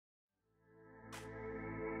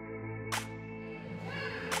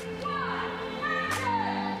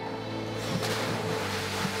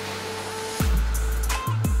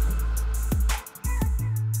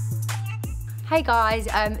Hey guys,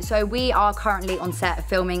 so we are currently on set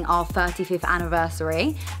filming our 35th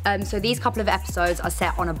anniversary. So these couple of episodes are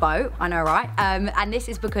set on a boat, I know, right? And this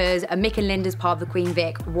is because Mick and Linda's pub, the Queen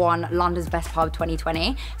Vic, won London's Best Pub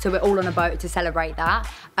 2020. So we're all on a boat to celebrate that.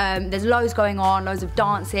 There's loads going on, loads of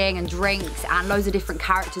dancing and drinks, and loads of different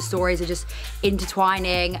character stories are just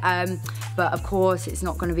intertwining. But of course, it's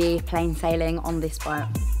not going to be plain sailing on this boat.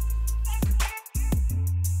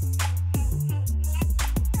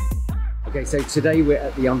 Okay, so today we're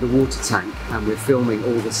at the underwater tank and we're filming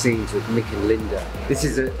all the scenes with Mick and Linda. This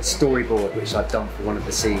is a storyboard which I've done for one of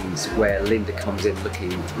the scenes where Linda comes in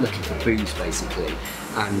looking for booze basically.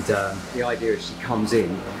 And the idea is she comes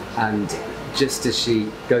in and just as she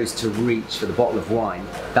goes to reach for the bottle of wine,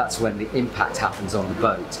 that's when the impact happens on the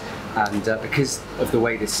boat. And because of the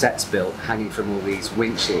way this set's built, hanging from all these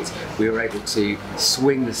winches, we were able to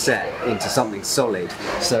swing the set into something solid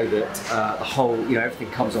so that the whole, everything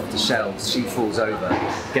comes off the shelves, she falls over,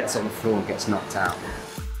 gets on the floor and gets knocked out.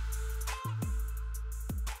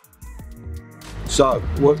 So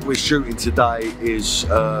what we're shooting today is, it's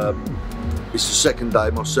the second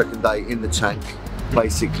day, my second day in the tank.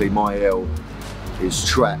 Basically my L is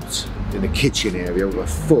trapped in the kitchen area with a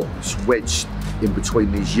foot wedged in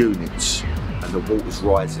between these units and the water's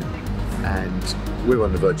rising and we're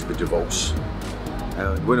on the verge of a divorce.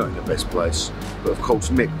 We're not in the best place, but of course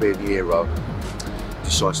Mick, being the hero,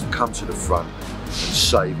 decides to come to the front and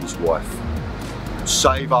save his wife,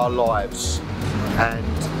 save our lives.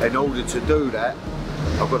 And in order to do that,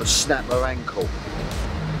 I've got to snap her ankle.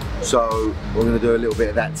 So we're going to do a little bit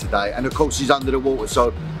of that today. And of course she's under the water,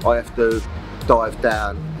 so I have to dive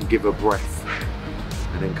down and give her breath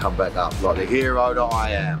and then come back up like the hero that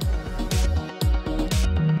I am.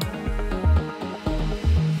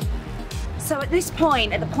 So at this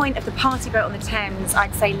point, at the point of the party boat on the Thames,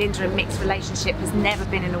 I'd say Linda and Mick's relationship has never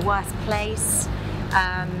been in a worse place.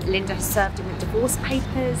 Linda has served him with divorce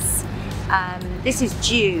papers. This is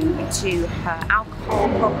due to her alcohol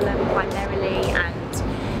problem primarily,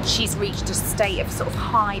 and she's reached a state of sort of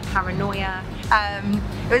high paranoia.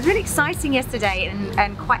 It was really exciting yesterday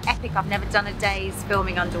and quite epic. I've never done a day's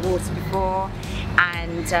filming underwater before,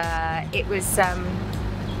 and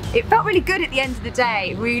it felt really good at the end of the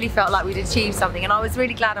day. It really felt like we'd achieved something, and I was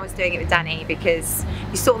really glad I was doing it with Danny, because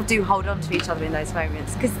you sort of do hold on to each other in those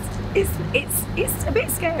moments, because it's a bit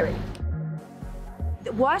scary.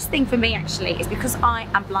 The worst thing for me actually is because I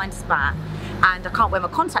am blind as a bat and I can't wear my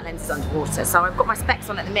contact lenses underwater, so I've got my specs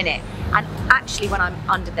on at the minute, and actually when I'm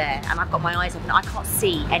under there and I've got my eyes open, I can't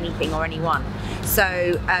see anything or anyone. So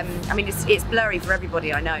I mean it's blurry for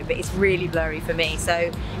everybody, I know, but it's really blurry for me.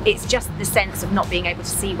 So it's just the sense of not being able to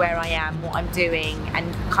see where I am, what I'm doing,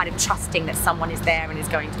 and kind of trusting that someone is there and is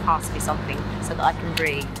going to pass me something so that I can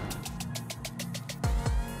breathe.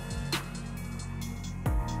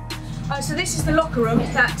 So this is the locker room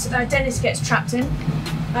that Dennis gets trapped in.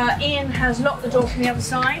 Ian has locked the door from the other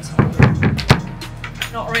side.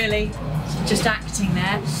 Not really, just acting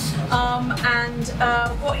there.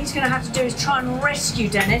 What he's going to have to do is try and rescue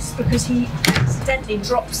Dennis, because he accidentally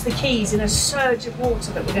drops the keys in a surge of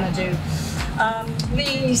water that we're going to do.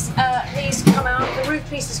 These come out, the roof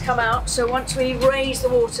pieces come out, so once we raise the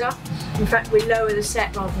water, in fact we lower the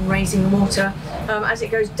set rather than raising the water, as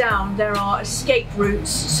it goes down there are escape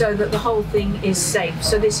routes so that the whole thing is safe.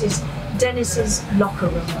 So this is Dennis's locker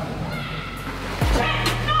room.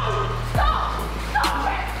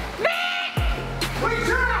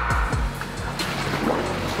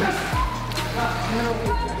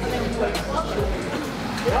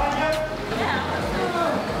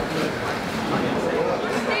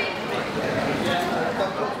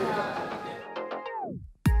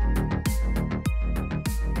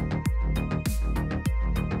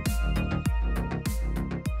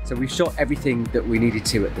 So we've shot everything that we needed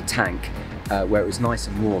to at the tank, where it was nice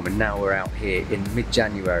and warm, and now we're out here in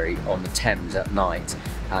mid-January on the Thames at night,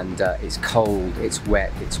 and it's cold, it's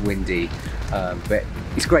wet, it's windy, but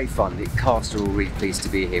it's great fun. The cast are all really pleased to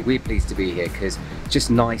be here. We're pleased to be here because it's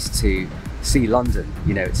just nice to see London.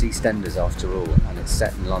 It's EastEnders after all, and it's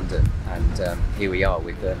set in London, and here we are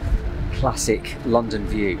with the classic London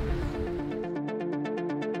view.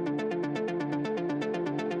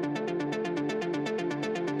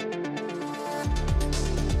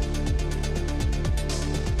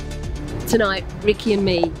 Tonight, Ricky and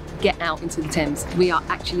me get out into the Thames. We are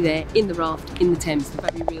actually there in the raft, in the Thames, the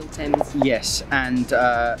very real Thames. Yes, and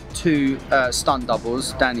two stunt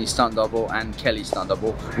doubles, Danny's stunt double and Kelly's stunt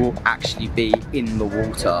double, will actually be in the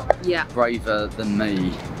water. Yeah. Braver than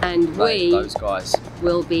me. And those guys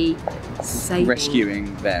will be saving,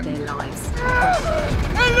 rescuing them. Their lives.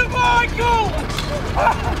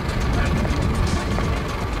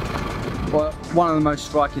 Well, one of the most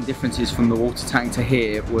striking differences from the water tank to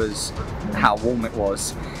here was how warm it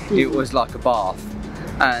was. It was like a bath,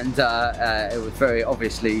 and it was very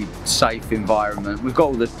obviously safe environment. We've got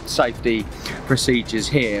all the safety procedures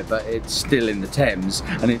here, but it's still in the Thames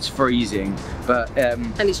and it's freezing. But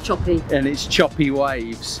and it's choppy. And it's choppy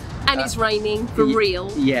waves. And it's raining for real.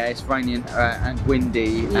 Yeah, it's raining and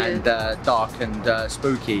windy and dark and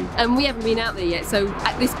spooky. And we haven't been out there yet, so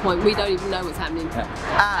at this point we don't even know what's happening.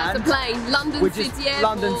 And the plane, London City Airport.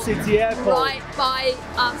 London City Airport. Right by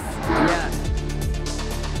us. Yeah.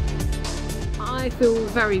 I feel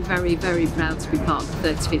very, very, very proud to be part of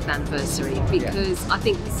the 35th anniversary because I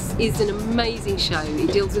think this is an amazing show.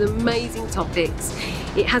 It deals with amazing topics,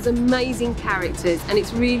 it has amazing characters, and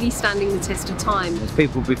it's really standing the test of time. There's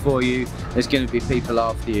people before you, there's going to be people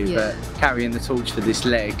after you, but carrying the torch for this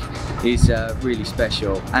leg is really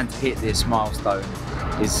special, and to hit this milestone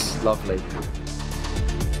is lovely.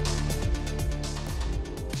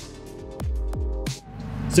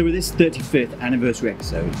 So with this 35th anniversary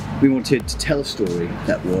episode, we wanted to tell a story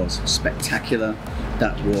that was spectacular,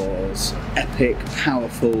 that was epic,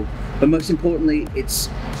 powerful, but most importantly, it's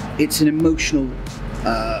an emotional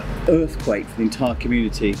earthquake for the entire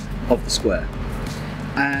community of the square.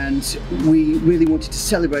 And we really wanted to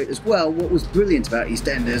celebrate as well what was brilliant about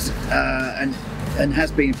EastEnders and has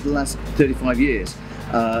been for the last 35 years.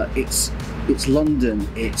 It's London,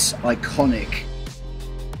 it's iconic.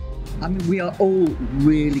 I mean, we are all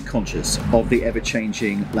really conscious of the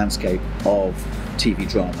ever-changing landscape of TV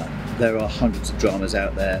drama. There are hundreds of dramas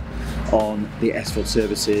out there on the SVOD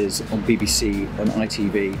services, on BBC, on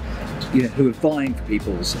ITV, who are vying for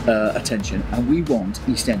people's attention, and we want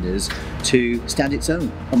EastEnders to stand its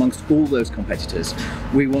own amongst all those competitors.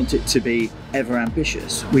 We want it to be ever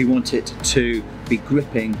ambitious. We want it to be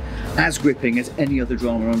gripping as any other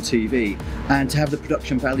drama on TV, and to have the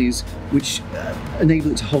production values which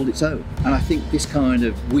enable it to hold its own. And I think this kind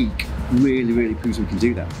of week really proves we can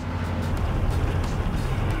do that.